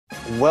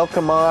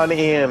Welcome on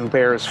in,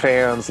 Bears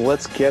fans.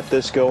 Let's get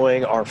this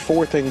going. Our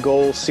 4th and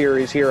Goal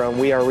series here on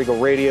We Are Eagle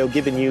Radio,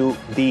 giving you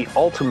the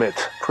ultimate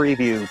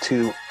preview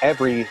to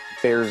every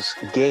Bears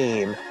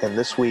game. And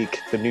this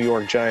week, the New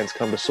York Giants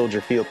come to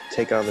Soldier Field to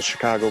take on the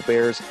Chicago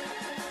Bears.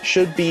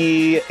 Should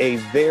be a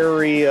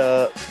very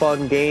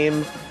fun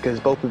game because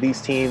both of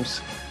these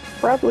teams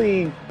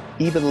probably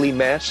evenly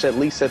matched, at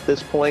least at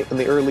this point in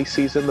the early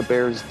season. The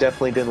Bears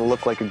definitely didn't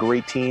look like a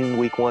great team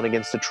week 1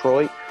 against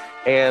Detroit.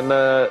 And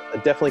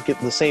definitely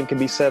the same can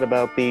be said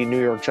about the New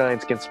York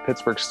Giants against the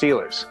Pittsburgh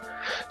Steelers.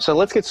 So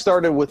let's get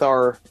started with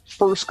our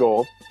first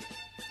goal.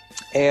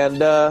 And,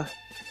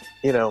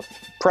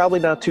 probably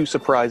not too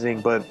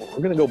surprising, but we're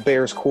going to go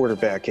Bears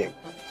quarterbacking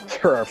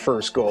for our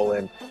first goal.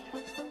 And,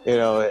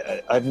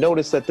 I've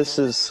noticed that this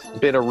has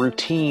been a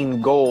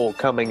routine goal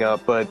coming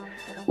up, but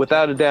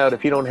without a doubt,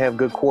 if you don't have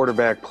good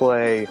quarterback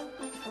play,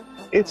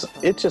 it's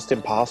just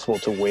impossible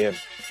to win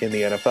in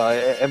the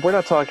NFL. And we're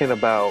not talking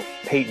about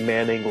Peyton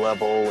Manning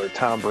level or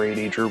Tom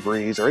Brady, Drew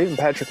Brees, or even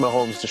Patrick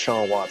Mahomes,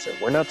 Deshaun Watson.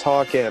 We're not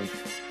talking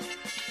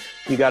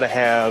you got to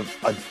have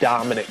a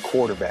dominant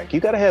quarterback. You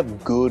got to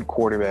have good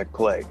quarterback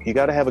play. You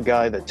got to have a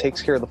guy that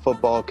takes care of the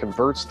football,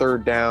 converts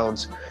third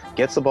downs,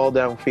 gets the ball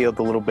downfield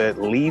a little bit,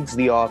 leads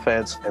the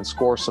offense, and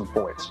scores some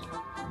points.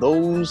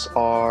 Those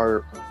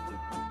are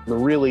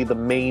really the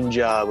main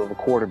job of a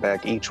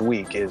quarterback each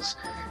week is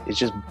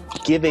just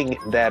giving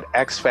that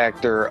X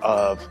factor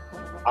of,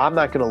 I'm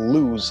not going to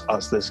lose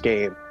us this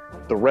game.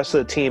 The rest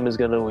of the team is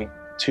going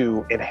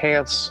to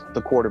enhance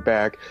the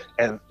quarterback,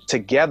 and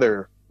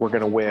together we're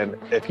going to win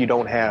if you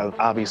don't have,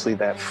 obviously,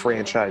 that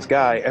franchise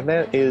guy, and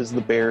that is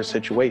the Bears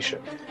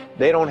situation.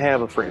 They don't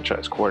have a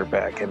franchise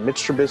quarterback, and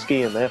Mitch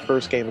Trubisky in that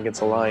first game against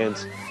the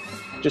Lions,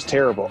 just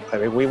terrible. I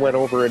mean, we went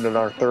over it in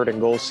our 3rd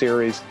and Goal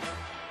series.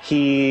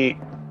 He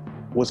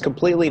was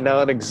completely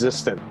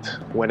non-existent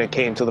when it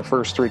came to the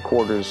first 3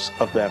 quarters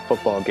of that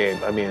football game.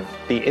 I mean,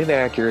 the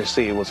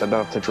inaccuracy was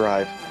enough to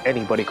drive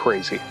anybody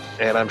crazy.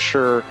 And I'm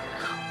sure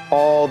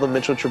all the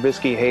Mitchell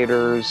Trubisky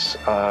haters,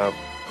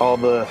 all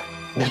the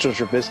Mitchell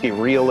Trubisky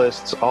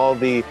realists,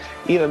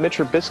 even Mitch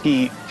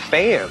Trubisky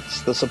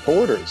fans, the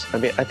supporters, I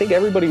mean, I think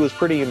everybody was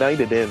pretty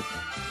united in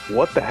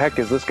what the heck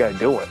is this guy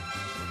doing?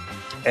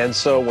 And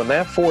so when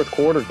that 4th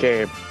quarter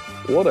came,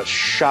 what a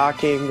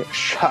shocking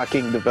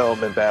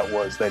development that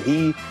was, that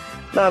he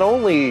not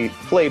only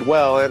played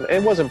well, and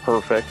it wasn't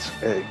perfect,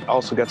 it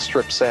also got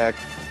strip sacked,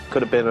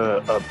 could have been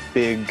a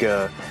big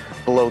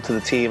blow to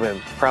the team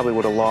and probably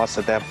would have lost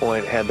at that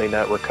point had they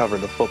not recovered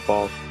the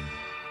football.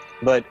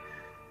 But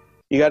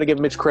you got to give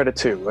Mitch credit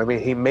too. I mean,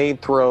 he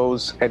made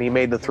throws, and he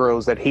made the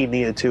throws that he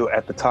needed to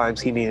at the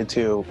times he needed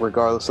to,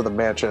 regardless of the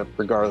matchup,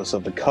 regardless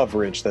of the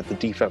coverage that the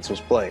defense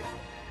was playing.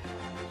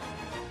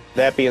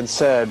 That being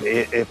said,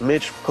 if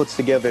Mitch puts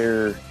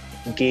together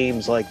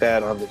games like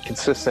that on the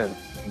consistent,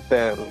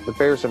 then the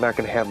Bears are not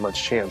going to have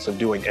much chance of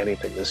doing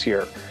anything this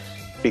year,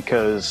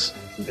 because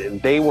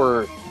they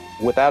were,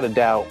 without a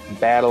doubt,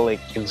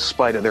 battling in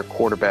spite of their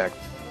quarterback.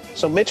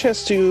 So Mitch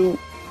has to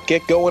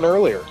get going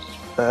earlier.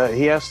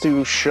 He has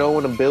to show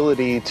an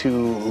ability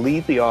to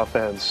lead the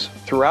offense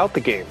throughout the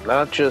game,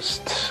 not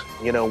just,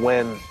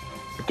 when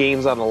the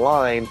game's on the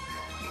line.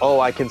 Oh,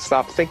 I can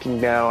stop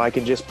thinking now. I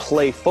can just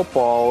play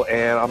football,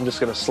 and I'm just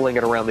going to sling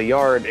it around the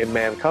yard in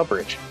man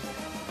coverage.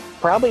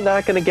 Probably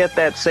not going to get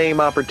that same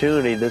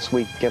opportunity this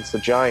week against the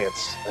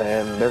Giants,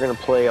 and they're going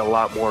to play a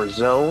lot more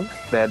zone.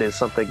 That is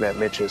something that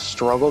Mitch has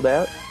struggled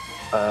at.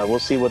 We'll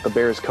see what the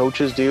Bears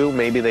coaches do.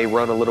 Maybe they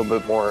run a little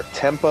bit more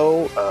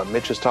tempo.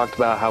 Mitch has talked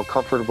about how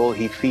comfortable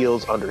he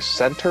feels under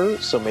center,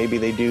 so maybe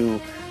they do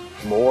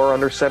more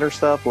under center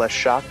stuff, less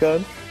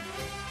shotgun.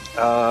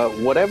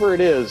 Whatever it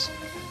is,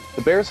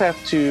 the Bears have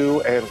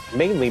to, and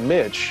mainly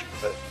Mitch,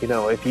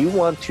 if you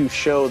want to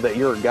show that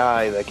you're a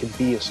guy that can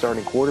be a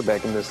starting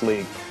quarterback in this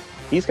league,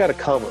 he's got to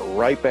come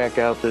right back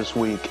out this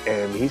week,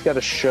 and he's got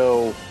to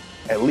show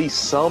at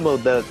least some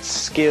of the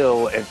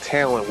skill and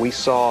talent we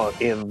saw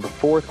in the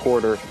 4th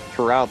quarter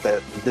throughout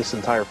this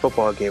entire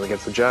football game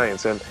against the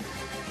Giants. And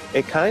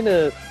it kind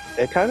of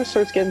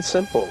starts getting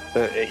simple.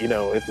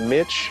 If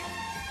Mitch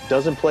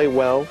doesn't play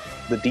well,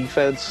 the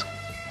defense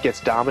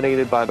gets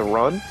dominated by the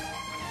run,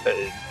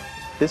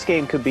 this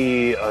game could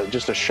be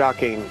just a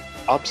shocking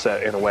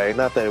upset in a way.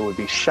 Not that it would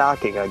be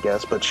shocking, I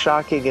guess, but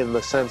shocking in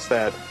the sense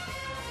that,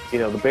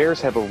 the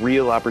Bears have a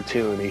real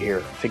opportunity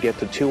here to get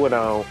to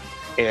 2-0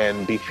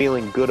 and be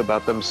feeling good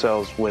about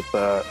themselves with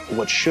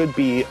what should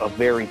be a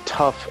very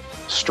tough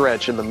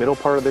stretch in the middle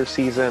part of their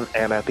season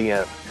and at the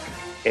end.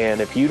 And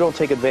if you don't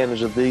take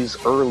advantage of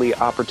these early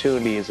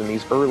opportunities in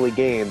these early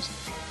games,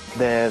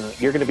 then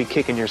you're going to be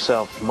kicking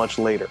yourself much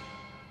later.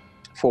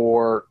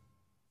 For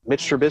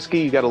Mitch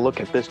Trubisky, you got to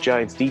look at this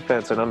Giants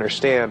defense and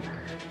understand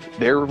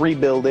they're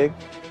rebuilding.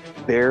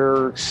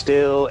 They're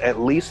still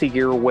at least a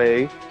year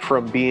away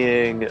from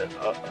being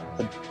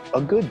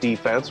a good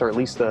defense, or at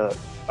least a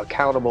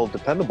accountable,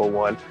 dependable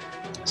one.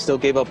 Still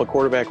gave up a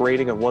quarterback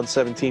rating of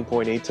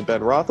 117.8 to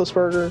Ben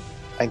Roethlisberger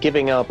and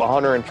giving up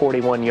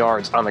 141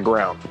 yards on the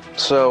ground.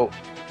 So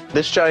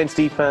this Giants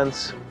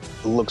defense,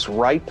 looks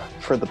ripe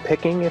for the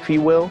picking, if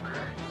you will.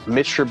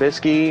 Mitch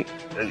Trubisky,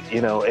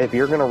 if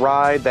you're going to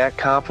ride that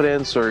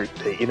confidence, or,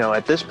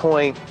 at this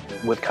point,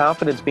 with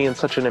confidence being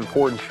such an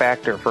important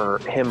factor for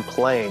him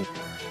playing,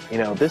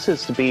 this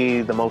is to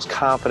be the most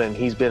confident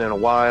he's been in a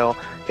while.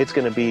 It's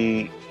going to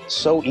be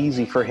so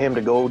easy for him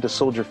to go to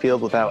Soldier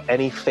Field without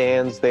any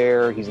fans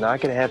there. He's not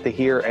going to have to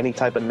hear any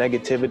type of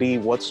negativity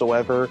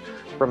whatsoever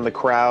from the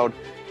crowd.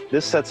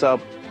 This sets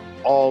up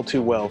all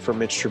too well for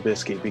Mitch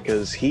Trubisky,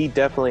 because he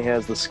definitely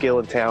has the skill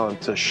and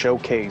talent to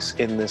showcase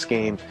in this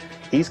game.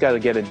 He's got to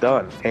get it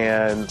done.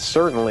 And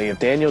certainly if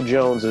Daniel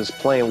Jones is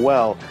playing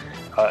well,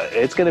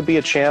 it's going to be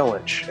a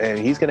challenge, and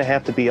he's going to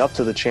have to be up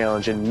to the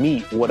challenge and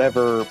meet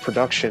whatever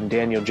production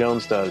Daniel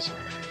Jones does.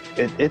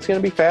 It's going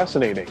to be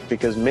fascinating,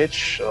 because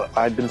Mitch,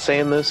 I've been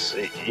saying this,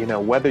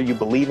 whether you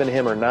believe in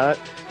him or not,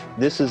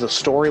 this is a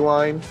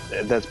storyline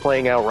that's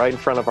playing out right in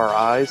front of our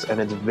eyes, and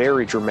it's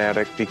very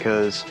dramatic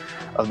because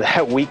of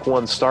that week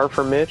 1 start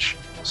for Mitch.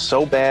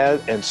 So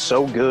bad and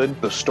so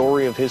good, the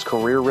story of his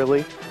career,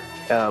 really.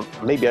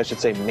 Maybe I should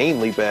say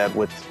mainly bad,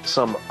 with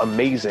some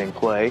amazing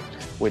play,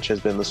 which has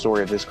been the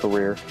story of his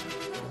career.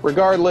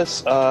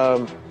 Regardless,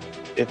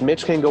 if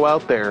Mitch can go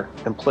out there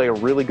and play a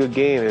really good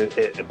game,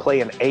 play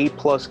an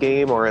A-plus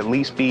game, or at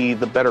least be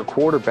the better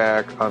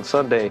quarterback on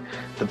Sunday,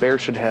 the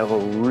Bears should have a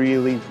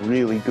really,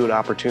 really good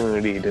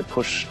opportunity to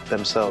push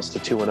themselves to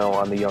 2-0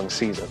 on the young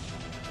season.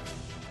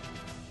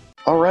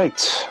 All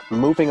right,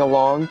 moving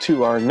along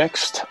to our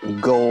next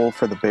goal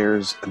for the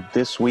Bears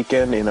this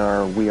weekend in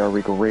our We Are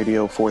Regal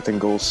Radio 4th and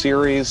Goal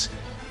series.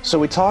 So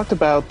we talked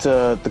about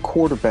the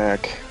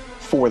quarterback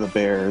for the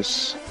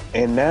Bears,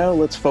 and now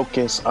let's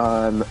focus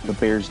on the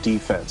Bears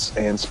defense.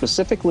 And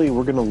specifically,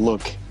 we're going to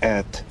look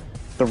at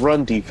the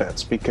run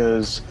defense,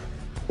 because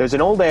there's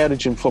an old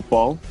adage in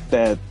football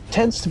that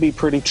tends to be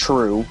pretty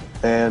true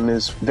and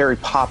is very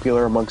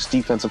popular amongst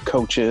defensive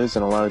coaches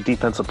and a lot of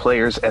defensive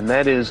players, and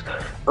that is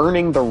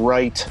earning the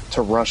right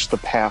to rush the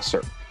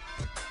passer.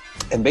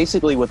 And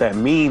basically what that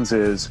means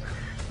is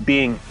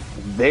being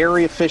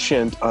very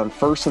efficient on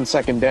 1st and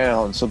 2nd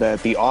down, so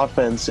that the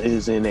offense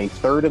is in a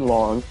 3rd and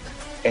long,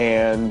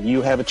 and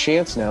you have a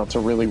chance now to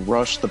really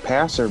rush the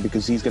passer,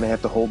 because he's going to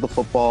have to hold the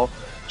football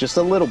just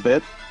a little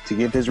bit to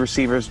give his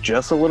receivers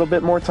just a little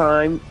bit more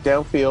time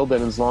downfield.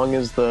 And as long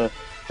as the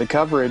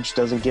coverage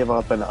doesn't give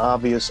up an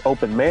obvious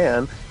open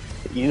man,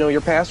 your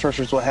pass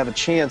rushers will have a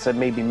chance at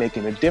maybe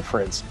making a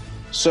difference.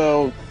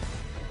 So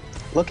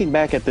looking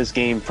back at this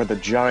game for the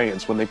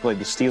Giants when they played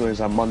the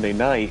Steelers on Monday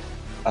night,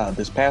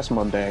 this past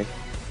Monday,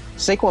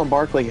 Saquon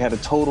Barkley had a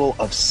total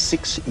of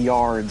 6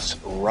 yards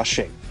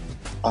rushing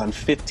on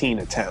 15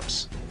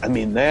 attempts. I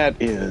mean,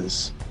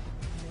 that's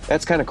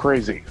kind of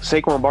crazy.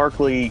 Saquon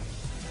Barkley,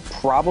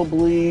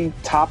 probably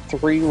top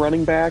 3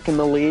 running back in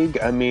the league.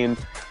 I mean,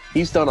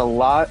 he's done a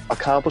lot,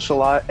 accomplished a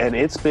lot, and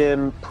it's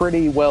been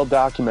pretty well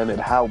documented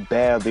how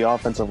bad the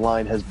offensive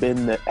line has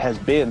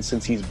been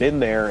since he's been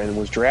there and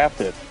was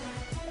drafted.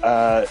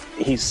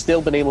 He's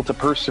still been able to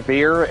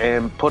persevere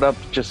and put up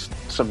just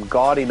some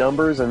gaudy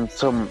numbers and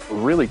some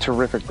really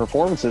terrific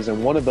performances,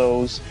 and one of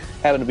those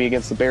happened to be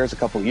against the Bears a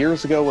couple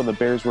years ago when the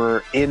Bears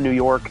were in New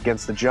York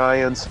against the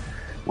Giants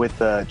with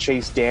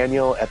Chase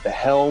Daniel at the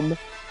helm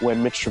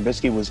when Mitch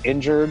Trubisky was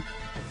injured.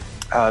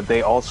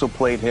 They also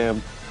played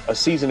him a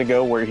season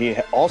ago where he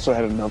also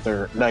had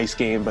another nice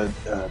game, but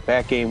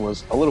that game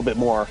was a little bit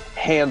more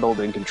handled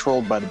and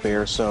controlled by the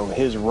Bears, so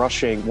his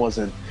rushing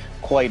wasn't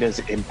quite as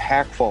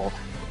impactful.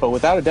 But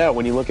without a doubt,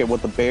 when you look at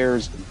what the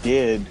Bears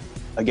did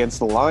against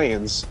the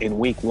Lions in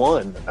week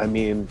 1, I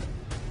mean,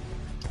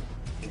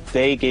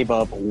 they gave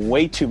up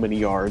way too many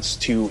yards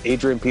to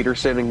Adrian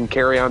Peterson and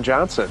Kerryon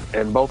Johnson,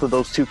 and both of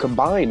those two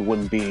combined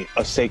wouldn't be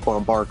a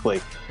Saquon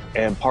Barkley.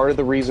 And part of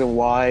the reason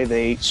why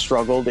they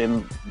struggled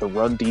in the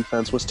run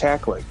defense was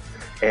tackling.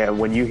 And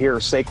when you hear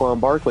Saquon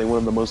Barkley, one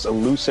of the most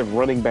elusive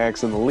running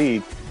backs in the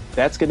league,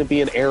 that's going to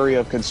be an area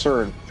of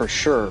concern for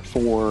sure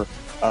for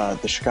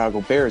the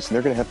Chicago Bears. And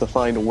they're going to have to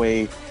find a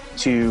way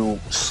to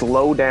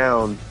slow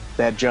down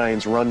that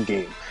Giants run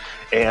game.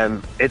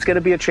 And it's going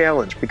to be a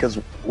challenge because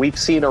we've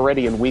seen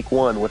already in week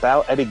 1,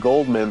 without Eddie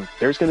Goldman,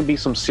 there's going to be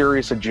some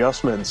serious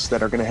adjustments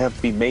that are going to have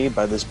to be made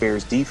by this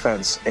Bears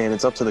defense. And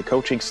it's up to the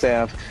coaching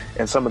staff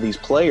and some of these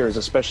players,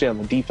 especially on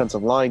the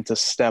defensive line, to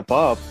step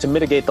up to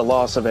mitigate the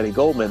loss of Eddie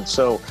Goldman.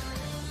 So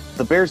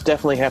the Bears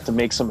definitely have to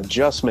make some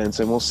adjustments,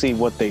 and we'll see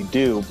what they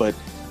do. But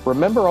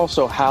remember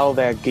also how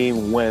that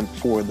game went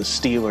for the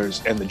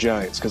Steelers and the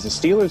Giants, because the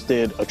Steelers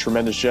did a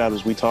tremendous job,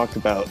 as we talked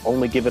about,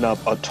 only giving up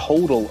a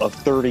total of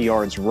 30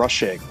 yards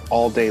rushing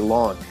all day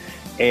long.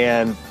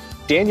 And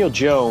Daniel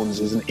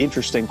Jones is an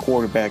interesting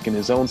quarterback in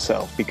his own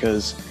self,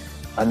 because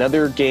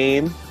another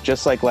game,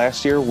 just like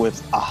last year,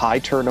 with a high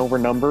turnover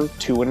number,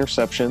 2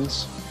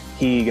 interceptions.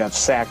 He got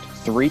sacked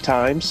 3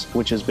 times,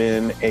 which has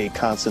been a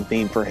constant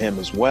theme for him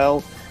as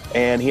well.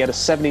 And he had a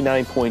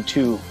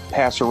 79.2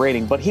 passer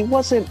rating, but he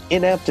wasn't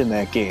inept in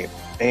that game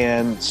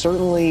and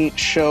certainly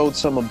showed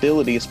some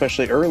ability,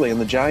 especially early. And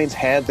the Giants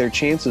had their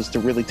chances to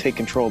really take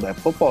control of that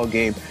football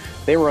game.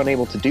 They were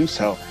unable to do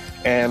so.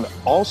 And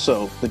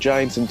also, the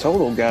Giants in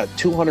total got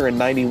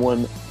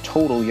 291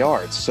 total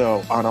yards.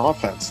 So on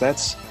offense,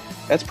 that's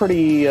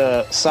pretty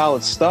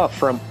solid stuff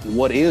from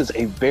what is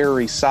a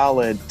very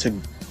solid to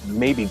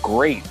maybe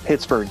great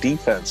Pittsburgh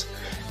defense.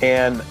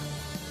 And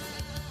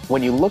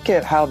when you look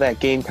at how that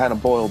game kind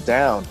of boiled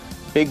down,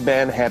 Big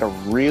Ben had a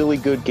really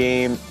good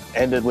game,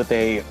 ended with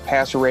a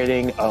passer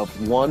rating of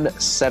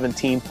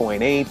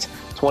 117.8,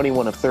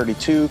 21 of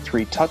 32,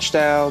 3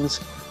 touchdowns,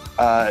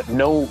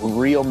 no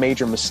real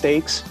major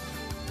mistakes.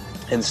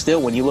 And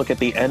still, when you look at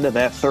the end of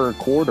that third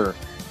quarter,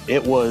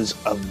 it was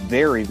a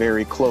very,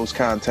 very close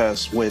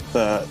contest with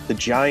the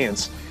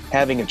Giants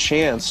having a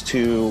chance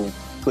to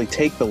really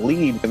take the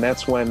lead. And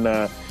that's when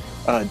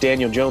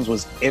Daniel Jones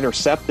was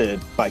intercepted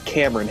by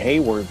Cameron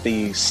Hayward,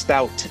 the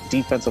stout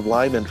defensive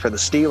lineman for the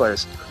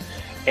Steelers.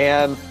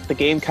 And the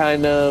game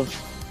kind of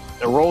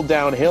rolled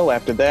downhill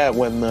after that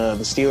when the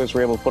Steelers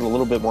were able to put a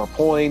little bit more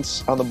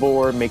points on the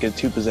board, make it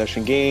a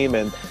 2-possession game,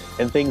 and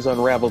things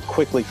unraveled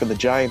quickly for the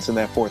Giants in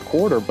that fourth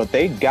quarter. But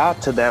they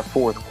got to that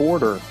fourth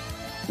quarter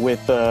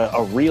with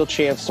a real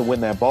chance to win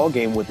that ball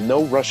game with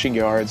no rushing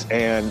yards.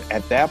 And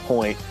at that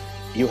point,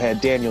 you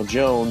had Daniel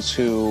Jones,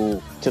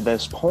 who to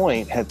this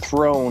point had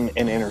thrown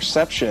an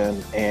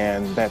interception,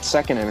 and that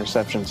second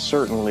interception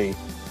certainly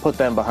put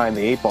them behind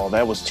the 8 ball.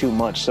 That was too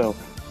much. So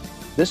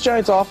this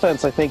Giants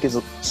offense, I think,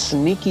 is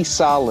sneaky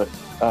solid.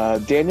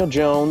 Daniel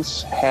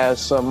Jones has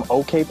some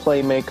okay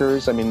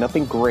playmakers. I mean,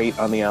 nothing great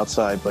on the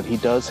outside, but he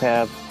does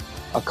have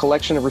a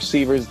collection of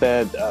receivers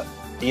that,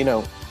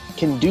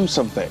 can do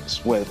some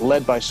things,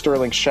 led by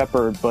Sterling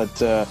Shepard.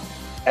 But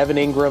Evan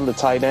Ingram, the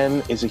tight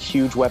end, is a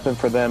huge weapon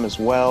for them as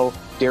well.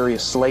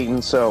 Darius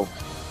Slayton. So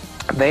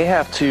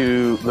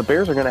the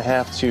Bears are going to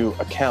have to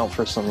account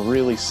for some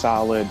really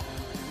solid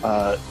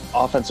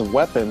offensive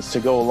weapons to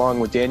go along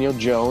with Daniel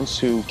Jones,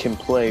 who can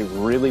play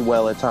really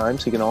well at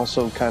times. He can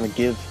also kind of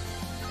give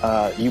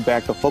you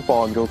back the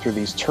football and go through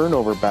these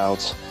turnover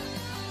bouts.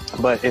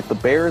 But if the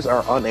Bears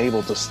are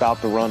unable to stop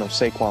the run of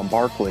Saquon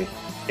Barkley,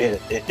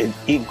 it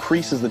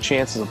increases the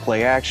chances of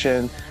play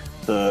action,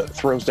 the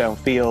throws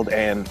downfield,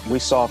 and we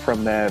saw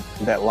from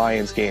that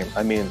Lions game.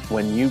 I mean,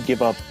 when you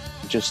give up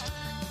just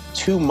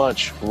too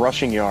much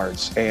rushing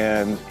yards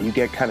and you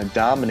get kind of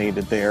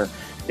dominated there,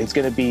 it's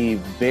going to be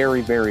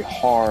very, very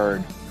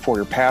hard for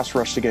your pass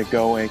rush to get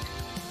going.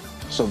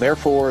 So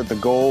therefore, the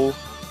goal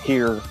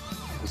here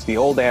is the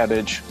old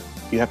adage: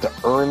 you have to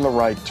earn the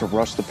right to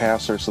rush the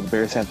passer. So the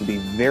Bears have to be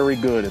very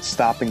good at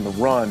stopping the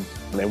run.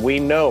 And we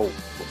know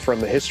from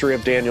the history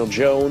of Daniel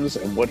Jones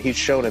and what he's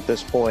shown at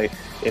this point,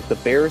 if the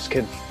Bears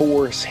can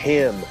force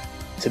him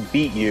to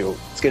beat you,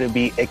 it's going to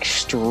be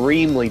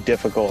extremely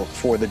difficult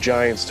for the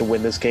Giants to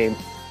win this game.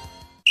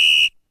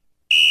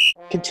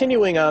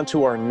 Continuing on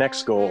to our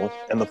next goal,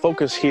 and the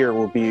focus here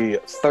will be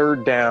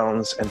third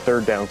downs and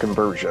third down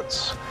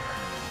conversions.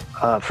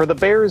 For the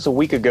Bears a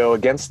week ago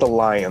against the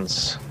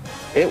Lions,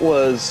 it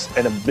was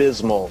an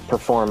abysmal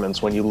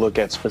performance when you look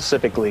at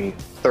specifically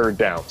third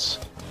downs.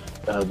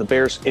 The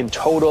Bears in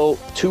total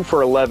 2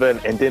 for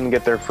 11 and didn't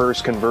get their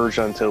first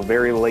conversion until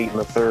very late in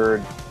the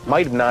third.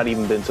 Might have not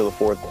even been to the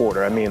fourth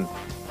quarter. I mean,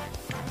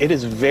 it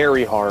is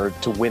very hard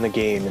to win a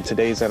game in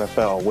today's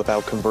NFL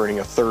without converting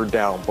a third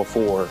down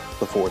before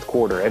the fourth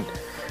quarter. And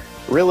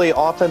really,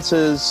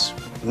 offenses,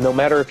 no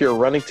matter if you're a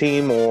running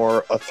team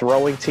or a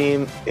throwing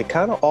team, it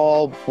kind of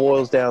all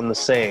boils down the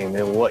same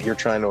in what you're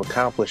trying to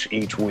accomplish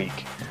each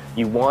week.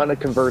 You want to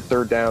convert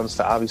third downs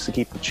to obviously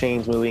keep the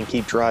chains moving,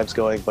 keep drives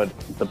going, but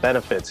the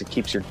benefits, it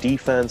keeps your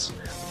defense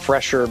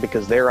fresher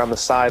because they're on the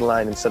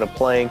sideline instead of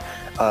playing.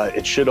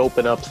 It should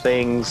open up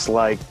things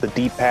like the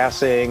deep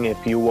passing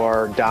if you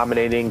are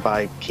dominating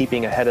by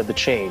keeping ahead of the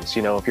chains.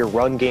 You know, if your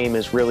run game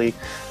is really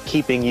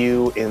keeping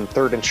you in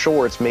third and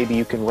shorts, maybe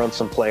you can run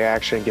some play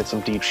action, get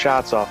some deep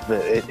shots off of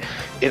it.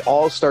 It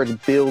all starts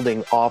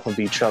building off of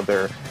each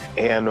other.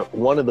 And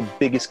one of the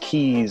biggest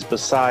keys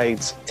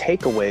besides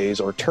takeaways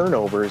or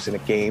turnovers in a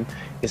game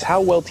is how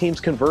well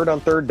teams convert on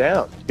third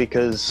down.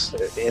 Because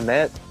in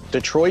that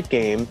Detroit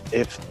game,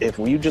 if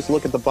you just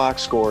look at the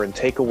box score and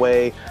take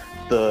away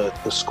the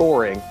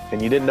scoring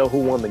and you didn't know who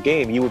won the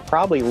game, you would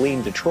probably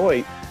lean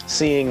Detroit,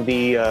 seeing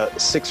the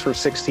 6 for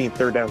 16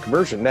 third down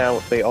conversion. Now,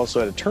 they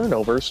also had a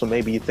turnover, so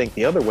maybe you think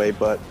the other way,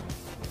 but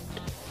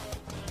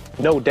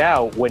no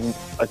doubt when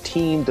a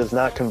team does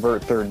not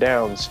convert third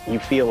downs, you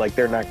feel like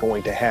they're not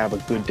going to have a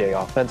good day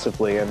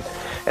offensively. And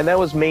that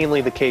was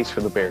mainly the case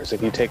for the Bears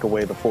if you take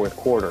away the fourth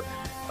quarter.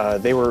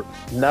 They were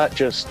not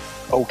just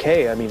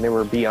okay, I mean, they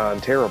were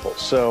beyond terrible.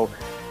 So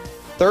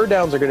third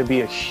downs are going to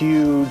be a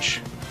huge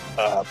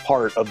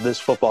part of this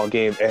football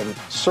game, and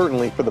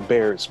certainly for the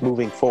Bears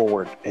moving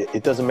forward.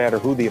 It doesn't matter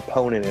who the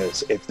opponent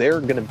is. If they're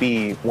going to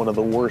be one of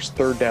the worst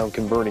third down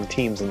converting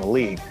teams in the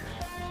league,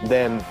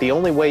 then the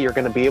only way you're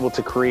going to be able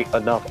to create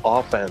enough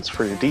offense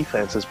for your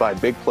defense is by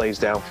big plays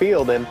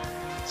downfield. And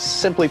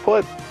simply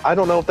put, I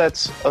don't know if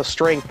that's a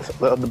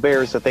strength of the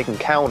Bears that they can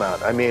count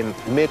on. I mean,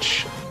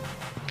 Mitch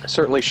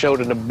certainly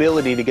showed an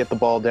ability to get the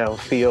ball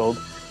downfield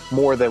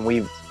more than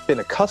we've been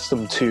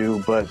accustomed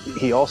to, but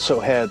he also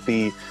had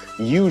the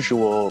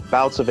usual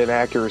bouts of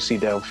inaccuracy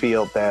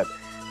downfield that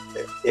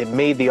it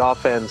made the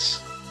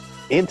offense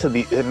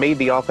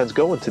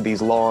go into these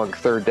long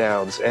third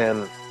downs,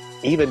 and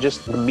even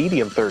just the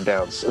medium third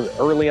downs.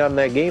 Early on in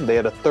that game, they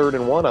had a 3rd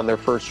and 1 on their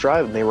first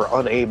drive, and they were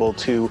unable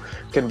to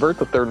convert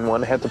the 3rd and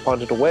 1, had to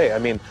punt it away. I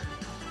mean,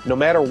 no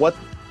matter what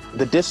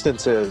the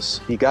distance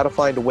is, you got to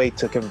find a way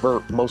to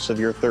convert most of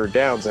your third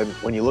downs. And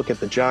when you look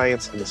at the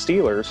Giants and the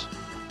Steelers,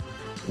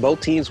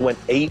 both teams went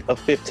 8 of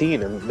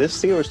 15, and this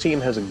Steelers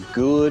team has a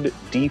good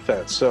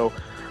defense. So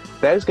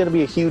that is going to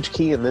be a huge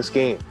key in this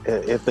game.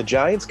 If the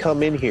Giants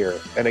come in here,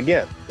 and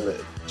again,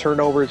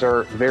 turnovers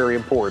are very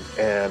important,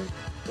 and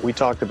we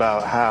talked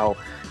about how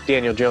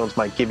Daniel Jones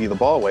might give you the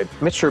ball away.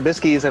 Mitch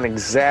Trubisky isn't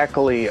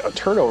exactly a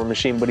turnover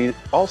machine, but he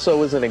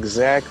also isn't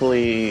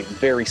exactly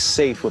very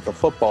safe with the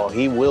football.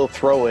 He will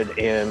throw it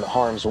in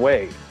harm's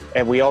way.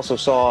 And we also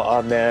saw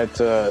on that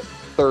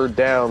 3rd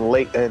down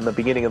late in the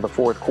beginning of the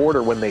 4th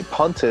quarter when they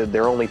punted,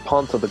 their only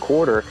punt of the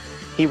quarter,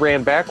 he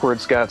ran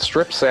backwards, got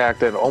strip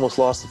sacked, and almost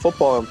lost the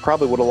football and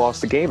probably would have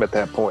lost the game at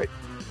that point.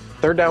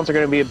 Third downs are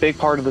going to be a big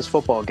part of this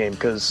football game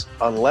because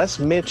unless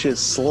Mitch is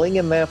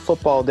slinging that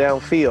football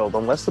downfield,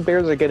 unless the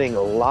Bears are getting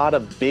a lot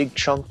of big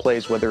chunk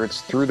plays, whether it's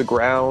through the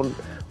ground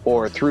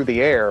or through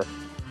the air,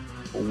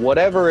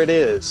 whatever it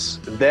is,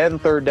 then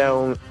third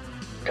down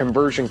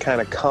conversion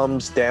kind of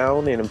comes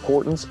down in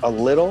importance a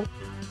little.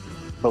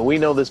 But we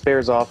know this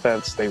Bears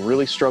offense, they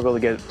really struggle to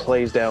get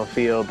plays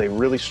downfield. They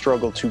really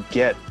struggle to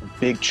get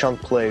big chunk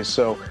plays.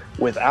 So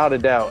without a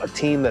doubt, a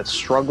team that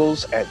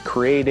struggles at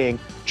creating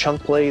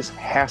chunk plays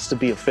has to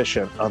be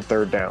efficient on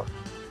third down.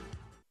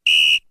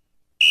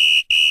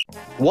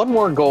 One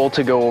more goal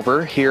to go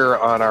over here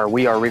on our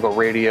We Are Regal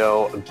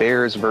Radio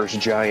Bears versus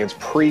Giants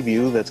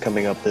preview that's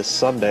coming up this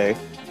Sunday.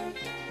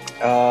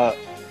 I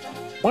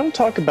want to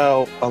talk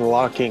about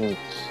unlocking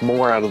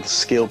more out of the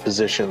skill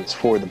positions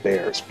for the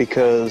Bears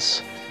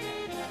because,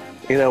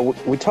 you know,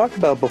 we talked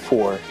about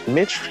before,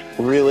 Mitch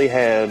really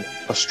had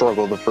a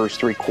struggle the first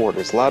 3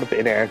 quarters, a lot of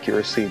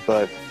inaccuracy,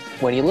 but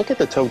when you look at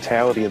the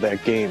totality of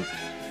that game,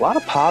 a lot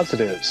of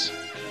positives.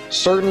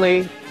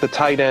 Certainly, the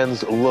tight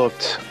ends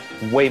looked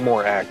way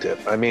more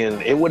active. I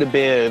mean, it would have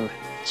been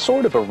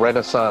sort of a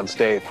renaissance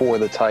day for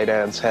the tight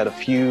ends. Had a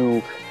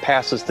few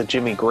passes to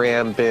Jimmy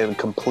Graham been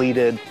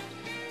completed,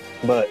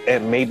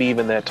 and maybe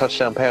even that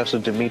touchdown pass to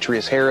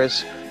Demetrius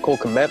Harris. Cole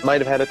Kmet might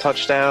have had a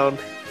touchdown.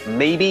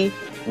 Maybe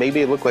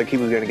it looked like he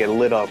was going to get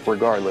lit up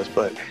regardless.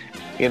 But,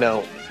 you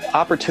know,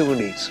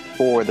 opportunities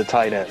for the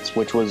tight ends,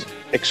 which was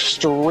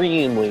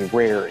extremely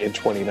rare in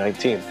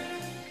 2019.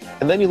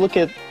 And then you look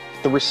at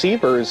the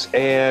receivers,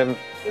 and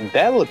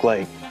that looked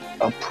like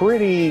a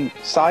pretty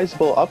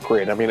sizable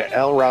upgrade. I mean,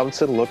 Allen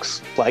Robinson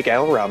looks like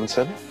Allen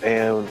Robinson,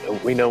 and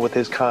we know with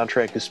his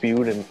contract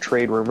dispute and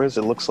trade rumors,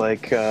 it looks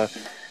like,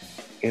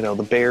 you know,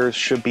 the Bears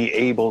should be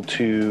able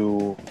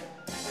to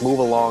move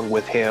along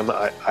with him,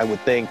 I would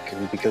think,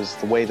 because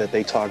the way that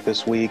they talked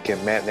this week,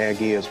 and Matt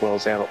Nagy as well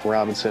as Allen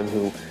Robinson,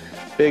 who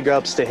big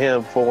ups to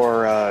him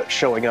for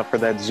showing up for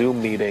that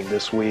Zoom meeting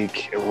this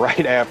week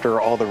right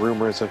after all the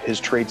rumors of his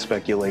trade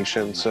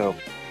speculation. So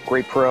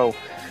great pro.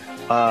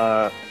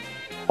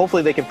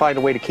 Hopefully they can find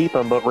a way to keep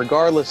him, but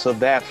regardless of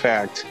that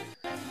fact,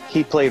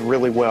 he played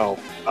really well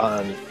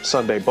on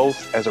Sunday,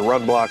 both as a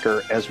run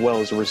blocker as well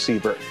as a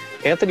receiver.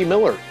 Anthony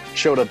Miller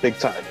showed up big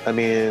time. I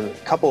mean,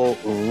 a couple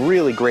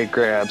really great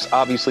grabs,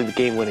 obviously the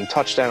game-winning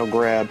touchdown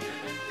grab,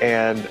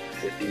 and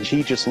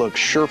he just looked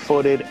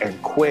sure-footed and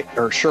quick,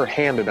 or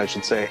sure-handed, I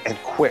should say, and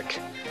quick,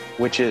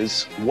 which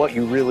is what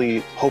you really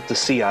hope to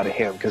see out of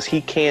him, because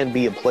he can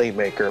be a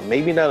playmaker.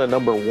 Maybe not a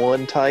number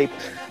 1 type,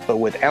 but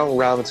with Allen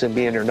Robinson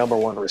being your number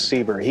 1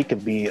 receiver, he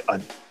could be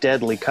a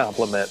deadly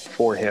complement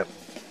for him.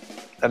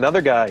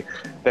 Another guy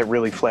that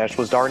really flashed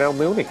was Darnell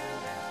Mooney,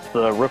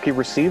 the rookie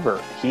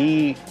receiver.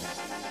 He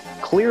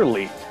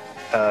clearly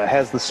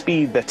has the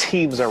speed that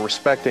teams are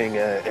respecting,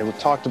 and we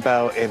talked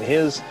about in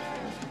his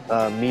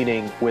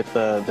meeting with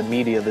the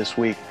media this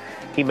week.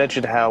 He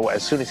mentioned how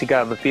as soon as he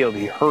got on the field,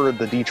 he heard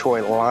the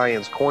Detroit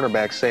Lions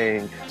cornerback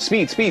saying,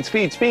 "Speed, speed,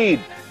 speed, speed,"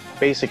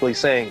 basically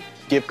saying,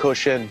 give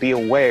cushion, be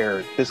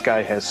aware, this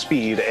guy has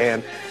speed.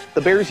 And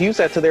the Bears used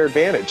that to their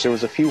advantage. There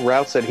was a few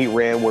routes that he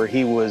ran where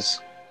he was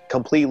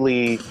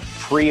completely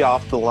free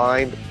off the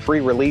line,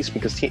 free release,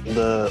 because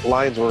the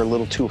Lions were a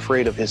little too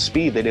afraid of his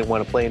speed. They didn't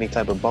want to play any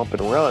type of bump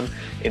and run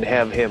and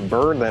have him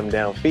burn them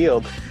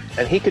downfield.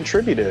 And he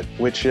contributed,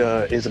 which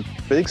is a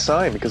big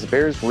sign, because the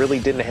Bears really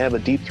didn't have a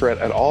deep threat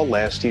at all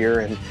last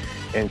year.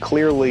 And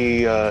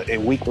clearly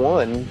in week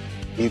 1,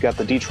 you got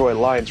the Detroit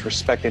Lions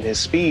respecting his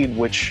speed,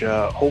 which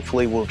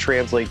hopefully will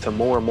translate to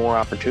more and more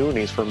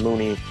opportunities for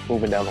Mooney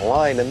moving down the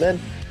line. And then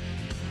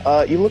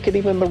you look at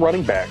even the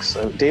running backs.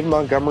 David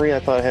Montgomery, I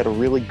thought, had a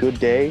really good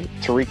day.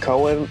 Tariq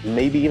Cohen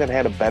maybe even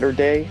had a better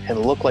day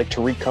and looked like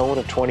Tariq Cohen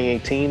of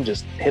 2018,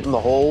 just hitting the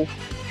hole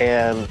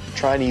and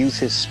trying to use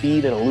his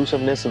speed and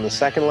elusiveness in the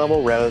second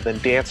level rather than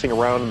dancing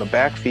around in the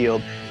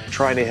backfield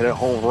trying to hit a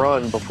home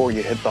run before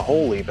you hit the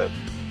hole even.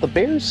 The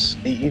Bears,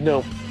 you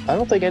know, I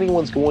don't think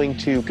anyone's going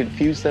to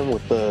confuse them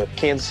with the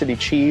Kansas City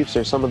Chiefs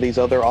or some of these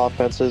other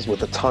offenses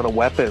with a ton of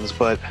weapons,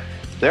 but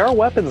there are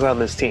weapons on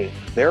this team.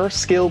 There are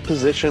skilled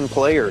position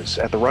players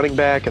at the running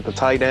back, at the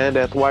tight end,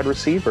 at the wide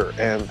receiver.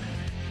 And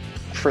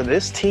for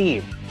this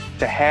team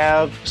to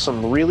have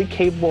some really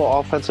capable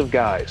offensive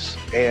guys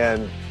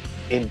and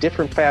in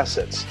different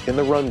facets, in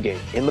the run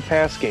game, in the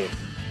pass game,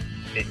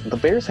 the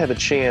Bears have a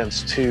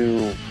chance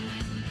to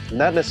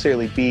not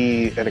necessarily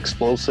be an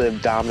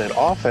explosive, dominant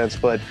offense,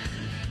 but,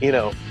 you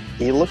know,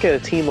 you look at a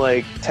team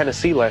like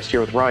Tennessee last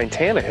year with Ryan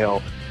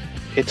Tannehill.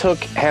 It took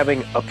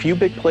having a few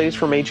big plays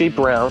from A.J.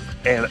 Brown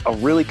and a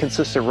really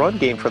consistent run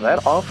game for that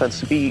offense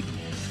to be,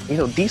 you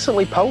know,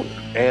 decently potent.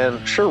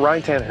 And sure,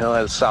 Ryan Tannehill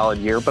had a solid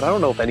year, but I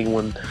don't know if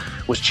anyone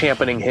was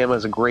championing him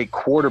as a great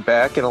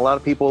quarterback. And a lot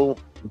of people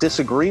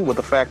disagree with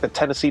the fact that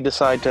Tennessee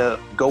decided to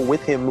go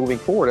with him moving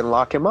forward and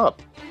lock him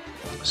up.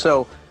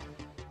 So,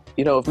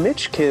 you know, if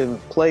Mitch can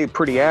play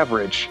pretty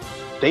average,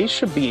 they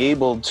should be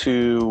able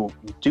to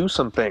do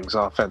some things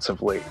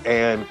offensively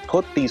and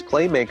put these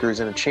playmakers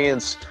in a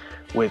chance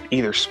with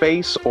either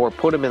space or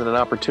put him in an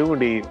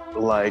opportunity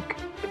like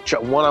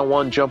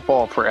one-on-one jump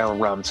ball for Allen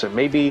Robinson.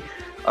 Maybe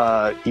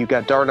you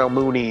got Darnell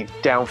Mooney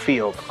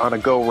downfield on a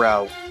go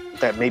route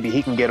that maybe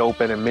he can get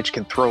open and Mitch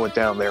can throw it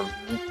down there.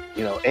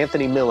 You know,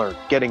 Anthony Miller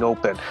getting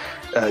open.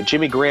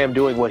 Jimmy Graham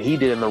doing what he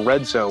did in the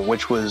red zone,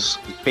 which was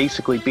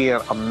basically being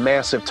a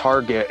massive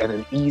target and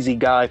an easy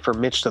guy for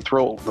Mitch to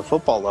throw the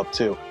football up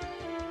to.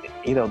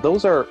 You know,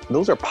 those are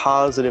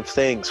positive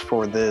things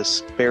for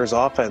this Bears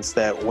offense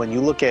that when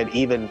you look at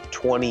even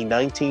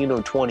 2019 or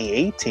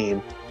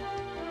 2018,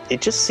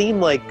 it just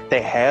seemed like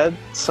they had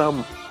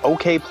some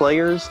okay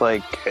players,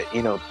 like,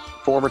 you know,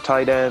 former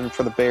tight end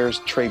for the Bears,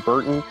 Trey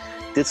Burton,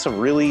 did some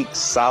really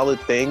solid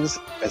things,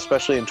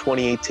 especially in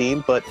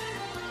 2018, but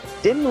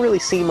didn't really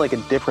seem like a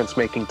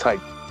difference-making type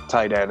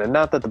tight end. And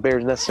not that the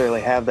Bears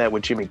necessarily have that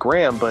with Jimmy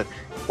Graham, but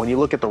when you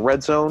look at the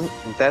red zone,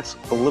 that's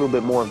a little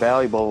bit more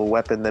valuable of a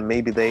weapon than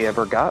maybe they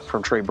ever got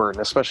from Trey Burton,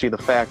 especially the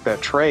fact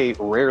that Trey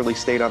rarely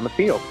stayed on the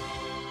field.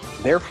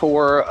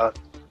 Therefore,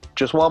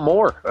 just want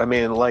more. I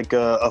mean, like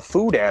a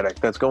food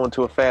addict that's going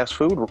to a fast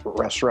food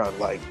restaurant,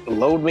 like,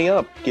 load me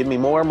up, give me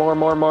more.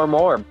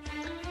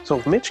 So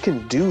if Mitch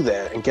can do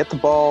that and get the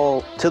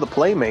ball to the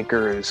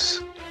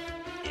playmakers,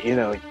 you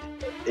know,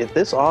 if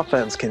this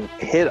offense can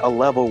hit a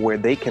level where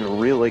they can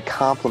really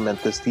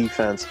complement this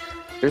defense,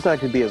 there's not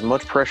going to be as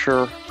much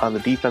pressure on the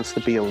defense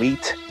to be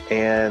elite,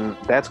 and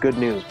that's good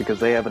news because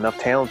they have enough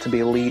talent to be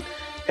elite.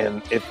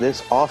 And if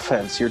this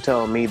offense, you're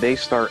telling me they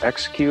start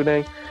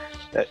executing,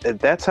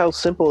 that's how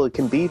simple it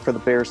can be for the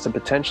Bears to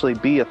potentially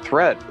be a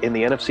threat in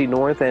the NFC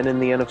North and in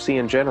the NFC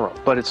in general.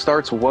 But it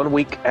starts 1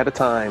 week at a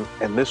time,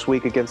 and this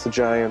week against the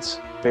Giants,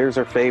 Bears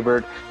are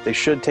favored. They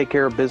should take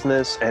care of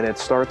business, and it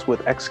starts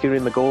with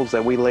executing the goals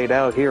that we laid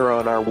out here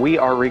on our We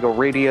Are Regal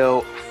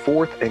Radio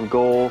 4th and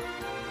Goal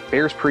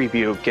Bears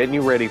preview, getting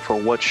you ready for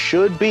what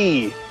should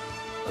be,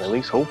 or at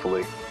least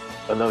hopefully,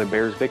 another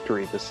Bears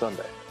victory this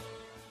Sunday.